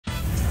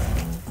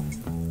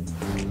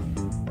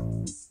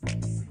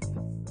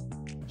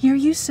Here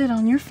you sit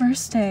on your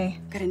first day.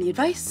 Got any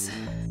advice?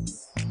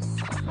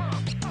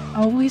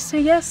 Always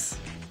say yes.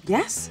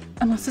 Yes?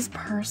 Unless it's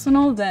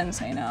personal, then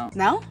say no.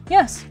 No?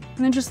 Yes,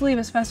 and then just leave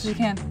as fast as you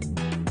can.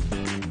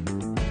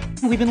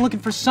 We've been looking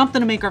for something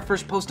to make our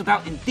first post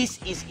about, and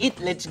this is it.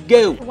 Let's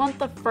go. I want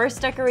the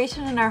first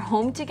decoration in our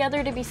home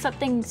together to be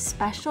something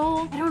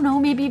special. I don't know,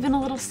 maybe even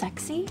a little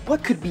sexy.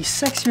 What could be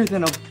sexier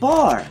than a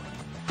bar?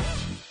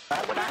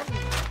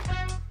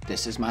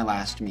 This is my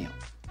last meal.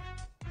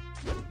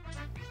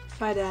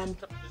 Bye, Dad.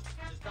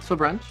 So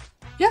brunch?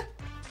 Yeah.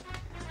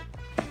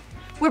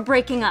 We're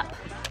breaking up.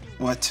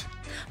 What?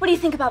 What do you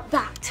think about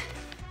that?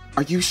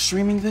 Are you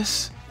streaming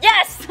this?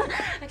 Yes!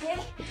 Okay.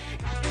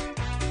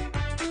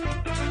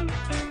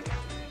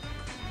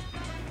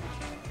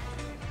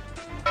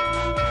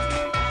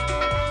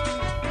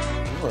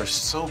 You are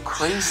so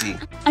crazy.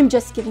 I'm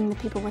just giving the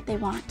people what they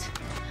want.